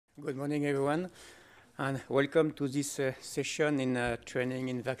Good morning, everyone, and welcome to this session in training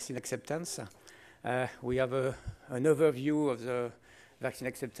in vaccine acceptance. We have an overview of the vaccine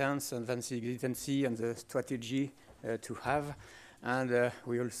acceptance and vaccine hesitancy and the strategy to have. And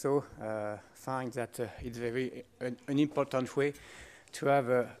we also find that it's an important way to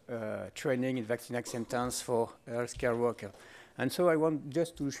have training in vaccine acceptance for healthcare workers. And so I want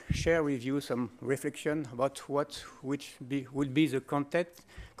just to share with you some reflection about what would be the content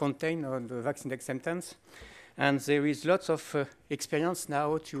of the vaccine acceptance. And there is lots of experience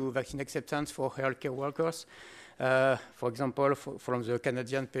now to vaccine acceptance for healthcare workers. For example, from the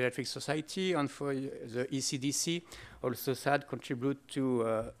Canadian Pediatric Society and for the ECDC, also SAD contribute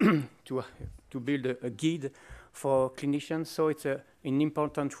to build a guide for clinicians. So it's an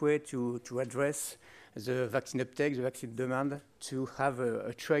important way to address the vaccine uptake, the vaccine demand, to have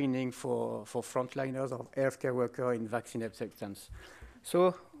a training for frontliners or healthcare workers in vaccine acceptance.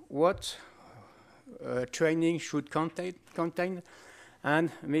 So what training should contain? And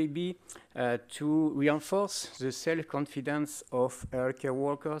maybe to reinforce the self-confidence of healthcare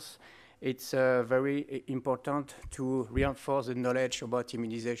workers, it's very important to reinforce the knowledge about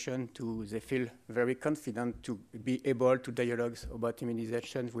immunization, they feel very confident to be able to dialogue about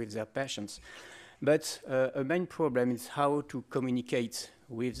immunization with their patients. But a main problem is how to communicate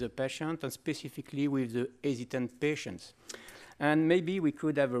with the patient and specifically with the hesitant patients. And maybe we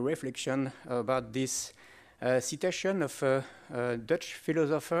could have a reflection about this citation of a Dutch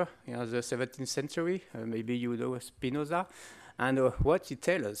philosopher in the 17th century, maybe you know Spinoza, and what he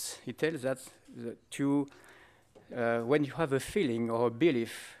tells us. He tells that when you have a feeling or a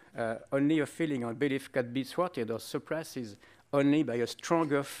belief, only a feeling or belief can be thwarted or suppressed only by a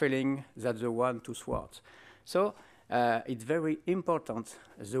stronger feeling than the one to thwart. So it's very important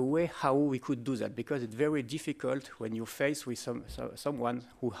the way how we could do that, because it's very difficult when you face with someone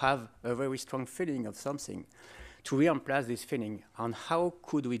who have a very strong feeling of something to replace this feeling. And how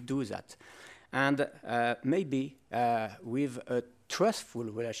could we do that? And maybe with a trustful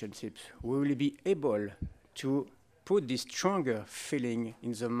relationship, we will be able to put this stronger feeling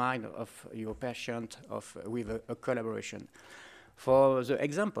in the mind of your patient with a collaboration. For the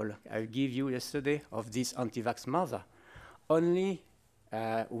example I gave you yesterday of this anti-vax mother, only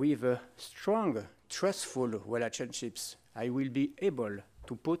with a strong, trustful relationships, I will be able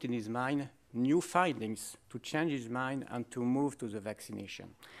to put in his mind new findings, to change his mind and to move to the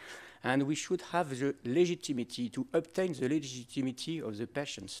vaccination. And we should have the legitimacy to obtain the legitimacy of the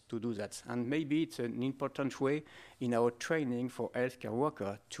patients to do that. And maybe it's an important way in our training for healthcare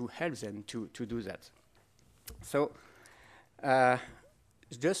workers to help them to do that. So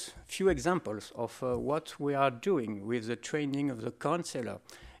just a few examples of what we are doing with the training of the counselor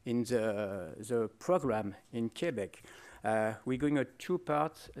in the program in Quebec. We're going at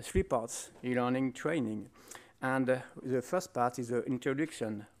three parts e-learning training. And the first part is the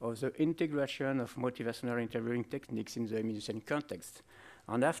introduction of the integration of motivational interviewing techniques in the immunization context.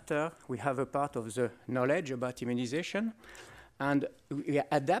 And after, we have a part of the knowledge about immunization, and we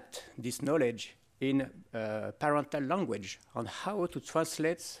adapt this knowledge in parental language on how to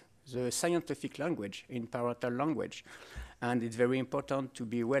translate the scientific language in parental language. And it's very important to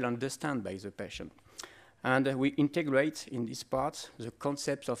be well understood by the patient. And we integrate in this part the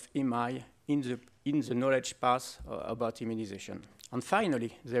concepts of IMI in the knowledge path about immunization. And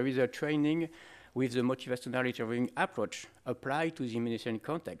finally, there is a training with the motivational interviewing approach applied to the immunization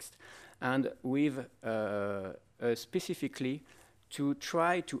context, and with specifically to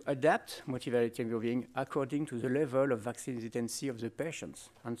try to adapt motivational interviewing according to the level of vaccine hesitancy of the patients.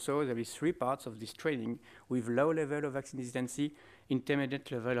 And so there is three parts of this training with low level of vaccine hesitancy, intermediate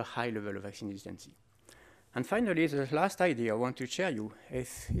level, or high level of vaccine hesitancy. And finally, the last idea I want to share you,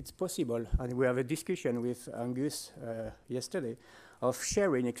 if it's possible, and we have a discussion with Angus yesterday, of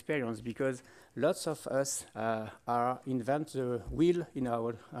sharing experience, because lots of us invent the wheel in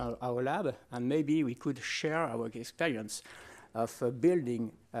our lab, and maybe we could share our experience of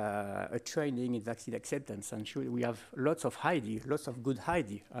building a training in vaccine acceptance. And we have lots of good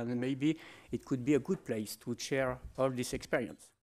ideas, and maybe it could be a good place to share all this experience.